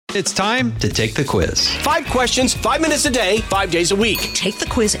It's time to take the quiz. 5 questions, 5 minutes a day, 5 days a week. Take the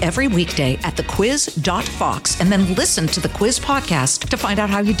quiz every weekday at thequiz.fox and then listen to the quiz podcast to find out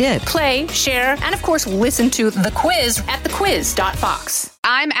how you did. Play, share, and of course, listen to the quiz at thequiz.fox.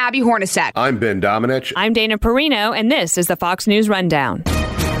 I'm Abby Hornacek. I'm Ben Domenech. I'm Dana Perino, and this is the Fox News Rundown.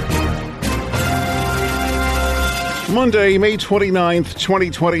 Monday, May 29th,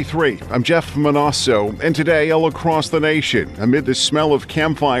 2023. I'm Jeff Manasso, and today all across the nation, amid the smell of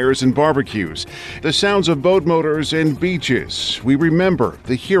campfires and barbecues, the sounds of boat motors and beaches, we remember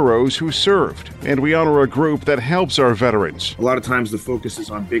the heroes who served, and we honor a group that helps our veterans. A lot of times the focus is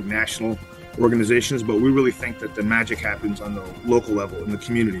on big national organizations, but we really think that the magic happens on the local level in the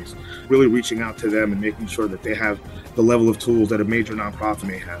communities, really reaching out to them and making sure that they have the level of tools that a major nonprofit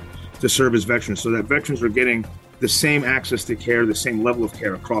may have to serve as veterans, so that veterans are getting the same access to care, the same level of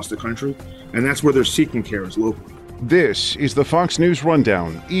care across the country, and that's where they're seeking care is locally. This is the Fox News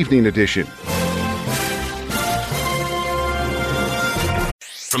Rundown, Evening Edition.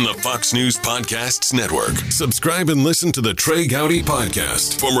 From the Fox News Podcasts Network, subscribe and listen to the Trey Gowdy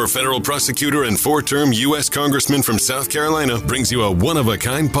Podcast. Former federal prosecutor and 4-term U.S. Congressman from South Carolina brings you a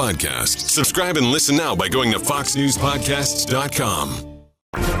one-of-a-kind podcast. Subscribe and listen now by going to foxnewspodcasts.com.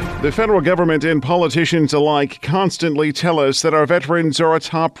 The federal government and politicians alike constantly tell us that our veterans are a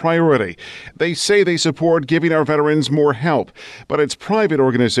top priority. They say they support giving our veterans more help, but it's private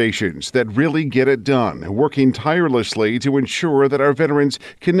organizations that really get it done, working tirelessly to ensure that our veterans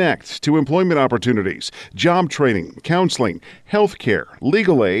connect to employment opportunities, job training, counseling, health care,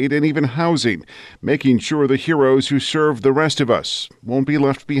 legal aid, and even housing, making sure the heroes who serve the rest of us won't be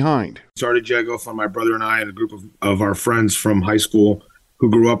left behind. Started JAGO from my brother and I and a group of our friends from high school who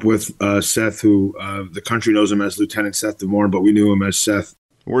grew up with Seth, who the country knows him as Lieutenant Seth DeVorn, but we knew him as Seth.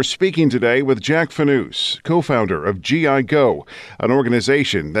 We're speaking today with Jack Fanous, co-founder of GI Go, an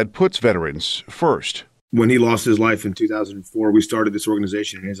organization that puts veterans first. When he lost his life in 2004, we started this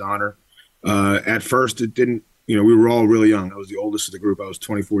organization in his honor. At first, it didn't, we were all really young. I was the oldest of the group. I was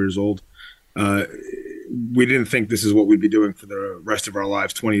 24 years old. We didn't think this is what we'd be doing for the rest of our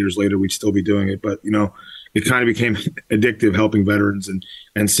lives. 20 years later, we'd still be doing it. But, it kind of became addictive helping veterans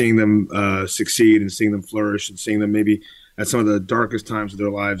and seeing them succeed and seeing them flourish and seeing them maybe at some of the darkest times of their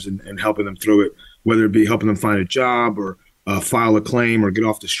lives and helping them through it, whether it be helping them find a job or file a claim or get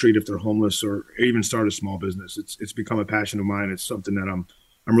off the street if they're homeless or even start a small business. It's become a passion of mine. It's something that I'm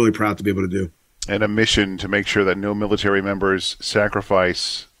really proud to be able to do. And a mission to make sure that no military members'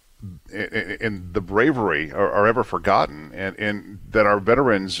 sacrifice and the bravery are ever forgotten, and that our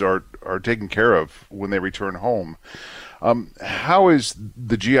veterans are taken care of when they return home. How has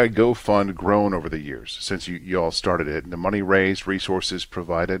the GI Go Fund grown over the years since you all started it? The money raised, resources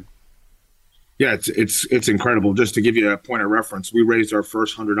provided? Yeah, it's incredible. Just to give you a point of reference, we raised our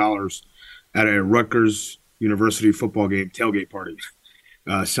first $100 at a Rutgers University football game tailgate party,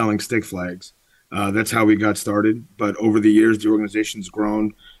 selling stick flags. That's how we got started. But over the years, the organization's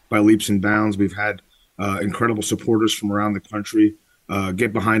grown by leaps and bounds. We've had incredible supporters from around the country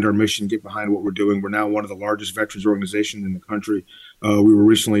get behind our mission, get behind what we're doing. We're now one of the largest veterans organizations in the country. We were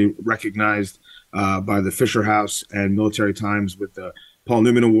recently recognized by the Fisher House and Military Times with the Paul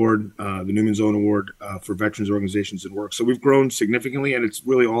Newman Award, the Newman Zone Award for veterans organizations and work. So we've grown significantly, and it's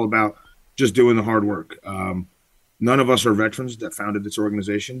really all about just doing the hard work. None of us are veterans that founded this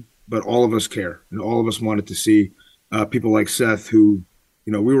organization, but all of us care, and all of us wanted to see people like Seth who,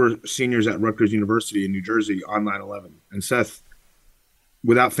 we were seniors at Rutgers University in New Jersey on 9/11, and Seth,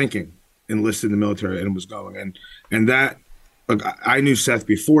 without thinking, enlisted in the military and was going. And that, look, I knew Seth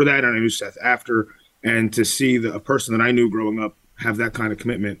before that, and I knew Seth after, and to see a person that I knew growing up have that kind of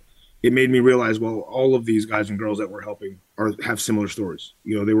commitment, it made me realize, well, all of these guys and girls that we're helping have similar stories.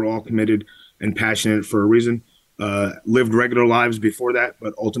 They were all committed and passionate for a reason, lived regular lives before that,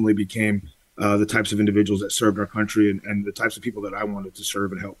 but ultimately became the types of individuals that served our country and the types of people that I wanted to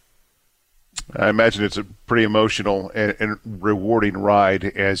serve and help. I imagine it's a pretty emotional and rewarding ride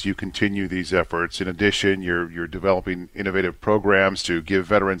as you continue these efforts. In addition, you're developing innovative programs to give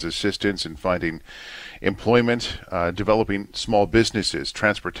veterans assistance in finding employment, developing small businesses,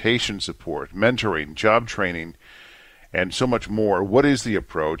 transportation support, mentoring, job training, and so much more. What is the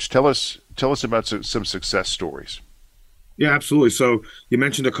approach? Tell us about some success stories. Yeah, absolutely. So you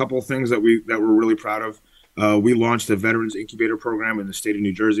mentioned a couple of things that we're really proud of. We launched a Veterans Incubator Program in the state of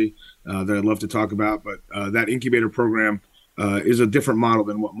New Jersey that I'd love to talk about. But that incubator program is a different model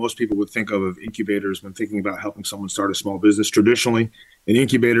than what most people would think of incubators when thinking about helping someone start a small business. Traditionally, an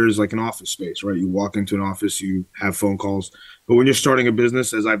incubator is like an office space, right? You walk into an office, you have phone calls. But when you're starting a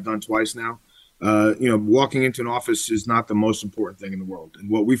business, as I've done twice now, Walking into an office is not the most important thing in the world. And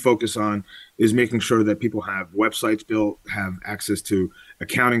what we focus on is making sure that people have websites built, have access to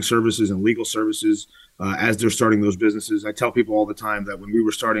accounting services and legal services as they're starting those businesses. I tell people all the time that when we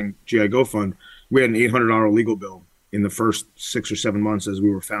were starting GI Go Fund, we had an $800 legal bill in the first 6 or 7 months as we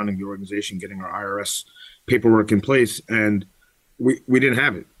were founding the organization, getting our IRS paperwork in place. And we didn't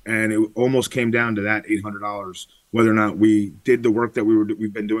have it. And it almost came down to that $800, whether or not we did the work that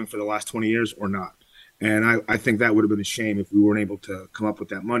we've been doing for the last 20 years or not. And I think that would have been a shame if we weren't able to come up with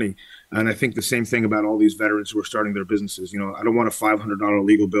that money. And I think the same thing about all these veterans who are starting their businesses. I don't want a $500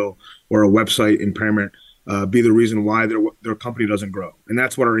 legal bill or a website impairment be the reason why their company doesn't grow. And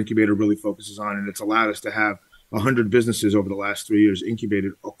that's what our incubator really focuses on. And it's allowed us to have 100 businesses over the last 3 years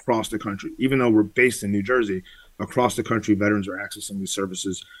incubated across the country. Even though we're based in New Jersey, across the country, veterans are accessing these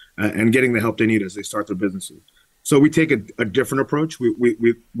services and getting the help they need as they start their businesses. So we take a different approach. We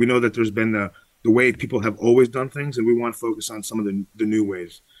know that there's been the way people have always done things, and we want to focus on some of the new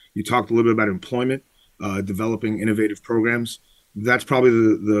ways. You talked a little bit about employment, developing innovative programs. That's probably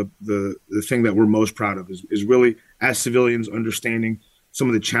the thing that we're most proud of is really, as civilians, understanding some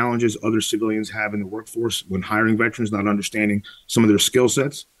of the challenges other civilians have in the workforce when hiring veterans, not understanding some of their skill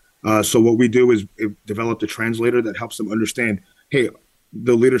sets. So what we do is develop a translator that helps them understand, hey,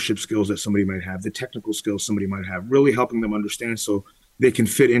 the leadership skills that somebody might have, the technical skills somebody might have, really helping them understand so they can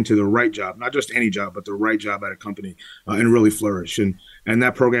fit into the right job, not just any job, but the right job at a company and really flourish. And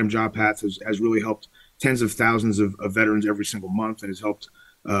that program, Job Path, has really helped tens of thousands of veterans every single month, and has helped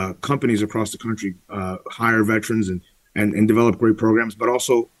companies across the country hire veterans and develop great programs, but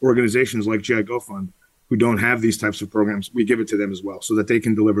also organizations like GI Go Fund who don't have these types of programs. We give it to them as well so that they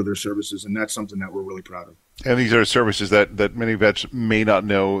can deliver their services, and that's something that we're really proud of. And these are services that many vets may not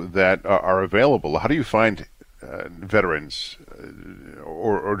know that are available. How do you find veterans,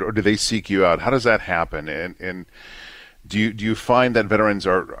 or do they seek you out? How does that happen? And do you find that veterans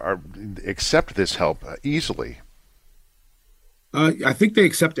are accept this help easily? I think they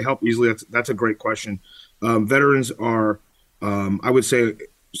accept the help easily. That's a great question. Veterans are, I would say,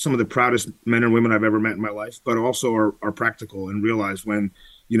 some of the proudest men and women I've ever met in my life, but also are practical and realize when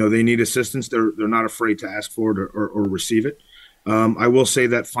they need assistance, they're not afraid to ask for it or receive it. I will say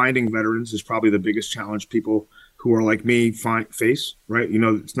that finding veterans is probably the biggest challenge people who are like me face, right?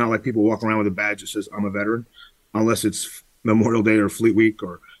 It's not like people walk around with a badge that says I'm a veteran, unless it's Memorial Day or Fleet Week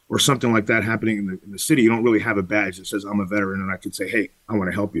or something like that happening in the city. You don't really have a badge that says I'm a veteran and I could say, hey, I want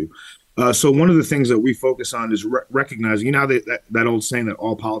to help you. So one of the things that we focus on is recognizing, that old saying that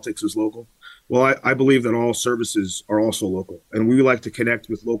all politics is local. Well, I believe that all services are also local, and we like to connect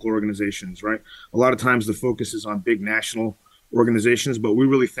with local organizations, right? A lot of times the focus is on big national organizations, but we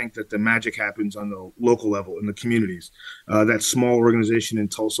really think that the magic happens on the local level in the communities. That small organization in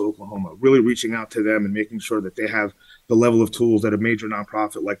Tulsa, Oklahoma, really reaching out to them and making sure that they have the level of tools that a major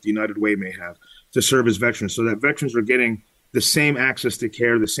nonprofit like the United Way may have to serve as veterans, so that veterans are getting the same access to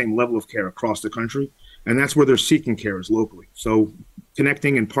care, the same level of care across the country. And that's where they're seeking care, is locally. So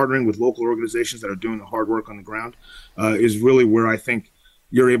connecting and partnering with local organizations that are doing the hard work on the ground is really where I think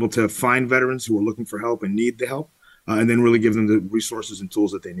you're able to find veterans who are looking for help and need the help, and then really give them the resources and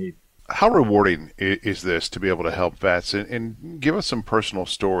tools that they need. How rewarding is this to be able to help vets? And give us some personal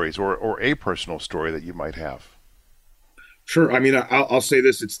stories or a personal story that you might have. Sure. I mean, I'll say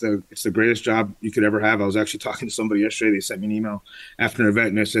this: it's the greatest job you could ever have. I was actually talking to somebody yesterday. They sent me an email after an event,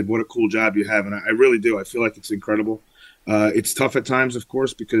 and I said, "What a cool job you have!" And I really do. I feel like it's incredible. It's tough at times, of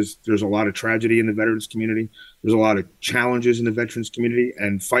course, because there's a lot of tragedy in the veterans community. There's a lot of challenges in the veterans community,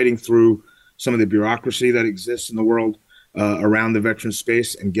 and fighting through some of the bureaucracy that exists in the world around the veteran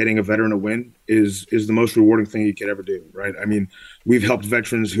space and getting a veteran a win is the most rewarding thing you could ever do, right? I mean, we've helped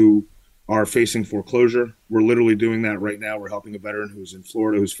veterans who are facing foreclosure. We're literally doing that right now. We're helping a veteran who's in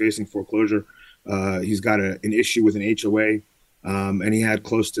Florida who's facing foreclosure. He's got an issue with an HOA, and he had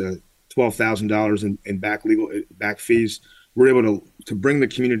close to $12,000 in back fees. We're able to bring the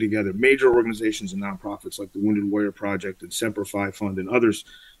community together. Major organizations and nonprofits like the Wounded Warrior Project and Semper Fi Fund and others,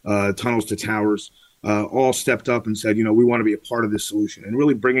 Tunnels to Towers, all stepped up and said, we want to be a part of this solution, and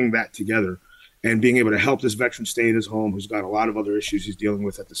really bringing that together and being able to help this veteran stay in his home who's got a lot of other issues he's dealing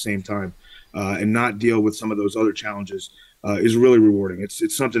with at the same time, and not deal with some of those other challenges is really rewarding.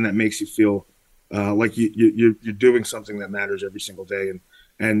 It's something that makes you feel like you're doing something that matters every single day.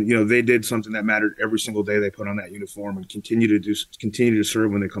 And they did something that mattered every single day they put on that uniform and continue to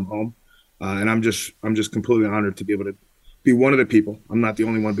serve when they come home. And I'm just completely honored to be able to be one of the people. I'm not the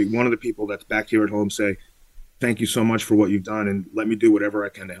only one, but one of the people that's back here at home say, thank you so much for what you've done, and let me do whatever I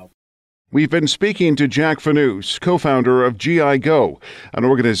can to help. We've been speaking to Jack Fanous, co-founder of GI Go, an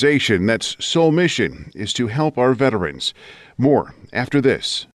organization that's sole mission is to help our veterans. More after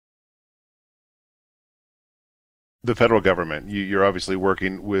this. The federal government, you're obviously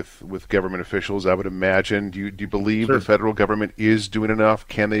working with government officials, I would imagine. Do you believe Sure. the federal government is doing enough?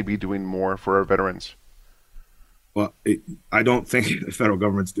 Can they be doing more for our veterans? Well, I don't think the federal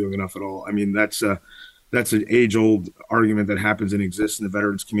government's doing enough at all. I mean, that's an age-old argument that happens and exists in the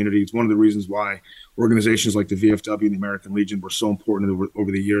veterans community. It's one of the reasons why organizations like the VFW and the American Legion were so important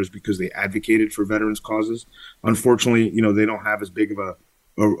over the years, because they advocated for veterans causes. Unfortunately, they don't have as big of a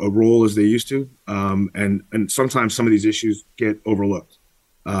role as they used to. And sometimes some of these issues get overlooked.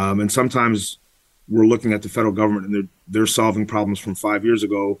 And sometimes we're looking at the federal government and they're solving problems from 5 years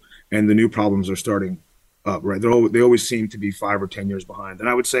ago, and the new problems are starting up, right? They always seem to be 5 or 10 years behind. And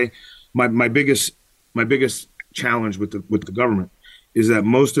I would say my biggest challenge with the government is that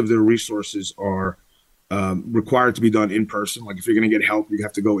most of their resources are required to be done in person. Like if you're going to get help, you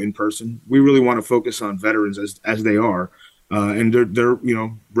have to go in person. We really want to focus on veterans as they are. And they're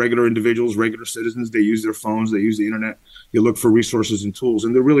regular individuals, regular citizens. They use their phones, they use the internet. You look for resources and tools,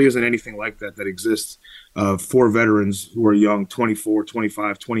 and there really isn't anything like that exists for veterans who are young, 24,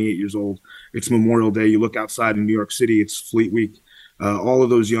 25, 28 years old. It's Memorial Day. You look outside in New York City, it's Fleet Week. All of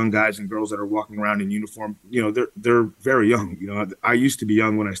those young guys and girls that are walking around in uniform, they're very young. I used to be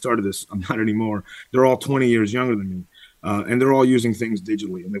young when I started this. I'm not anymore. They're all 20 years younger than me, and they're all using things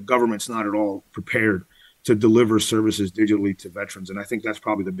digitally. And the government's not at all prepared to deliver services digitally to veterans. And I think that's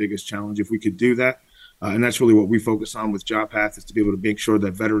probably the biggest challenge. If we could do that, and that's really what we focus on with JobPath, is to be able to make sure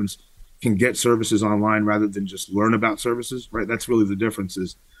that veterans can get services online rather than just learn about services, right? That's really the difference.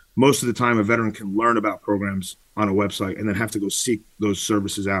 Is most of the time a veteran can learn about programs on a website and then have to go seek those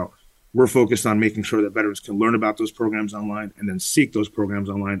services out. We're focused on making sure that veterans can learn about those programs online and then seek those programs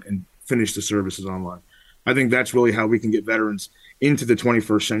online and finish the services online. I think that's really how we can get veterans into the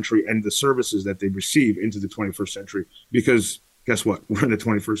 21st century and the services that they receive into the 21st century, because guess what? We're in the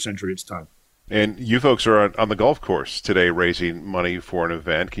 21st century. It's time. And you folks are on the golf course today raising money for an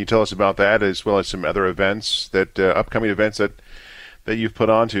event. Can you tell us about that, as well as some other events, upcoming events that you've put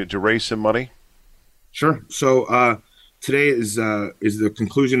on to raise some money? Sure. So today is the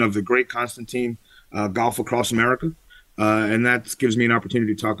conclusion of the Great Constantine Golf Across America. And that gives me an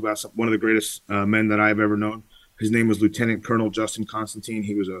opportunity to talk about one of the greatest men that I've ever known. His name was Lieutenant Colonel Justin Constantine.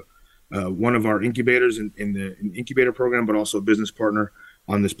 He was one of our incubators in the incubator program, but also a business partner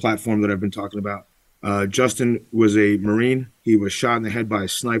on this platform that I've been talking about. Justin was a Marine. He was shot in the head by a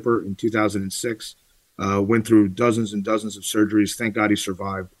sniper in 2006, went through dozens and dozens of surgeries. Thank God he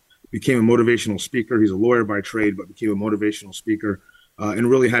survived. Became a motivational speaker. He's a lawyer by trade, but became a motivational speaker and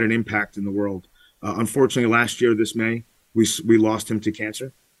really had an impact in the world. Unfortunately, last year, this May, we lost him to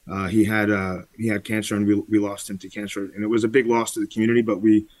cancer. He had cancer, and we lost him to cancer, and it was a big loss to the community. But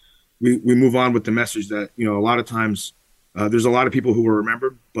we move on with the message that a lot of times there's a lot of people who are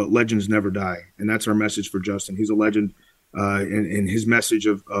remembered, but legends never die, and that's our message for Justin. He's a legend, and his message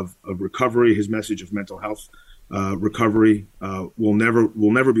of recovery, his message of mental health recovery will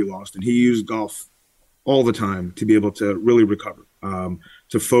never be lost. And he used golf all the time to be able to really recover,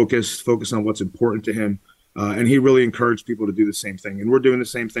 to focus on what's important to him. And he really encouraged people to do the same thing. And we're doing the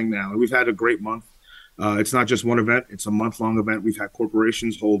same thing now. And we've had a great month. It's not just one event. It's a month-long event. We've had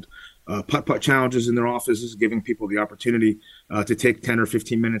corporations hold putt-putt challenges in their offices, giving people the opportunity to take 10 or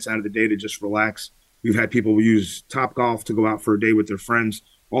 15 minutes out of the day to just relax. We've had people use Topgolf to go out for a day with their friends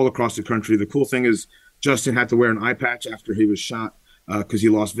all across the country. The cool thing is Justin had to wear an eye patch after he was shot because he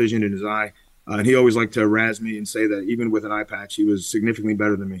lost vision in his eye. And he always liked to razz me and say that even with an eye patch, he was significantly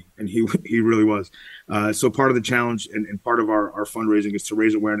better than me. And he really was. So part of the challenge and part of our fundraising is to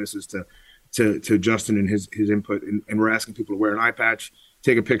raise awareness as to Justin and his input. And we're asking people to wear an eye patch,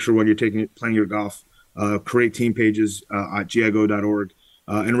 take a picture when you're playing your golf, create team pages at gigo.org,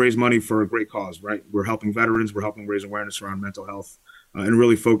 and raise money for a great cause, right? We're helping veterans. We're helping raise awareness around mental health and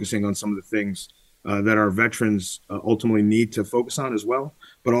really focusing on some of the things that our veterans ultimately need to focus on as well,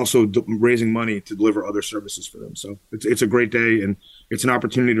 but also raising money to deliver other services for them. So it's a great day, and it's an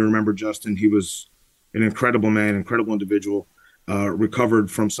opportunity to remember Justin. He was an incredible man, incredible individual, recovered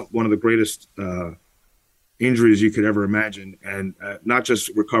from one of the greatest injuries you could ever imagine, and not just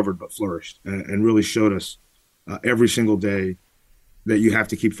recovered, but flourished and really showed us every single day that you have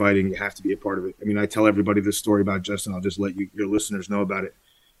to keep fighting. You have to be a part of it. I mean, I tell everybody this story about Justin. I'll just let your listeners know about it.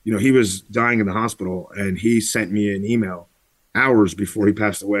 He was dying in the hospital, and he sent me an email hours before he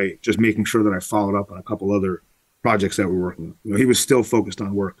passed away, just making sure that I followed up on a couple other projects that we're working on. He was still focused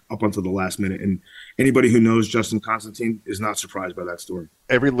on work up until the last minute. And anybody who knows Justin Constantine is not surprised by that story.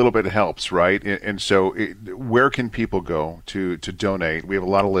 Every little bit helps, right? And so where can people go to donate? We have a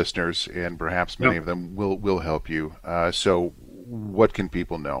lot of listeners, and perhaps many of them will help you. So what can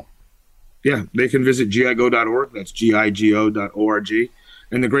people know? Yeah, they can visit gigo.org. That's gigo.org.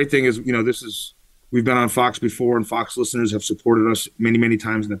 And the great thing is, we've been on Fox before, and Fox listeners have supported us many, many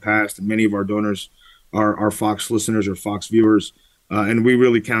times in the past. And many of our donors are Fox listeners or Fox viewers. And we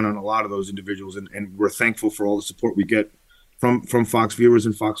really count on a lot of those individuals. And we're thankful for all the support we get from Fox viewers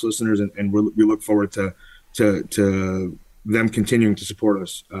and Fox listeners. And we look forward to them continuing to support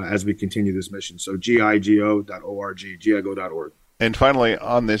us as we continue this mission. So gigo.org, gigo.org. And finally,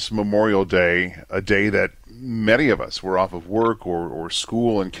 on this Memorial Day, a day that many of us were off of work or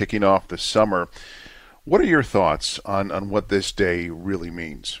school and kicking off the summer, what are your thoughts on what this day really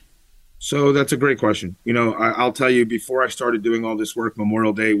means? So that's a great question. I'll tell you, before I started doing all this work,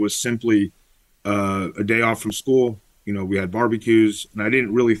 Memorial Day was simply a day off from school. We had barbecues, and I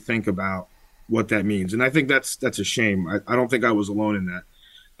didn't really think about what that means. And I think that's a shame. I don't think I was alone in that.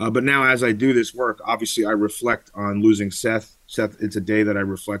 But now as I do this work, obviously I reflect on losing Seth. It's a day that I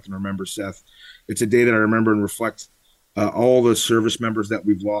reflect and remember Seth. It's a day that I remember and reflect all the service members that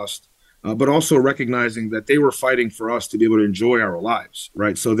we've lost, but also recognizing that they were fighting for us to be able to enjoy our lives,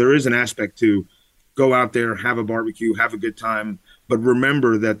 right? So there is an aspect to go out there, have a barbecue, have a good time, but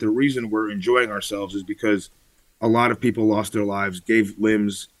remember that the reason we're enjoying ourselves is because a lot of people lost their lives, gave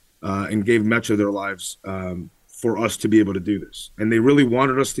limbs, and gave much of their lives for us to be able to do this. And they really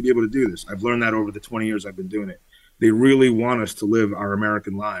wanted us to be able to do this. I've learned that over the 20 years I've been doing it. They really want us to live our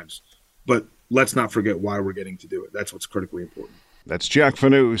American lives. But let's not forget why we're getting to do it. That's what's critically important. That's Jack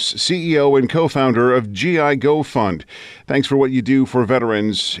Fanous, CEO and co-founder of GI Go Fund. Thanks for what you do for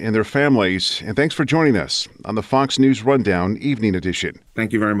veterans and their families. And thanks for joining us on the Fox News Rundown Evening Edition.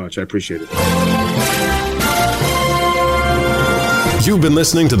 Thank you very much. I appreciate it. You've been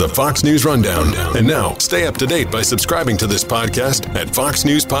listening to the Fox News Rundown. And now, stay up to date by subscribing to this podcast at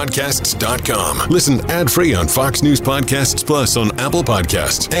foxnewspodcasts.com. Listen ad-free on Fox News Podcasts Plus on Apple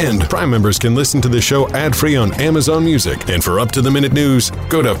Podcasts. And Prime members can listen to the show ad-free on Amazon Music. And for up-to-the-minute news,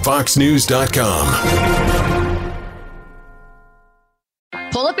 go to foxnews.com.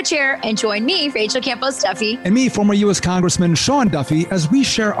 Pull up a chair and join me, Rachel Campos Duffy. And me, former U.S. Congressman Sean Duffy, as we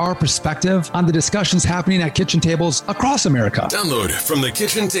share our perspective on the discussions happening at kitchen tables across America. Download From the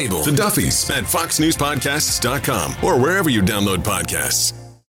Kitchen Table, The Duffys, at foxnewspodcasts.com or wherever you download podcasts.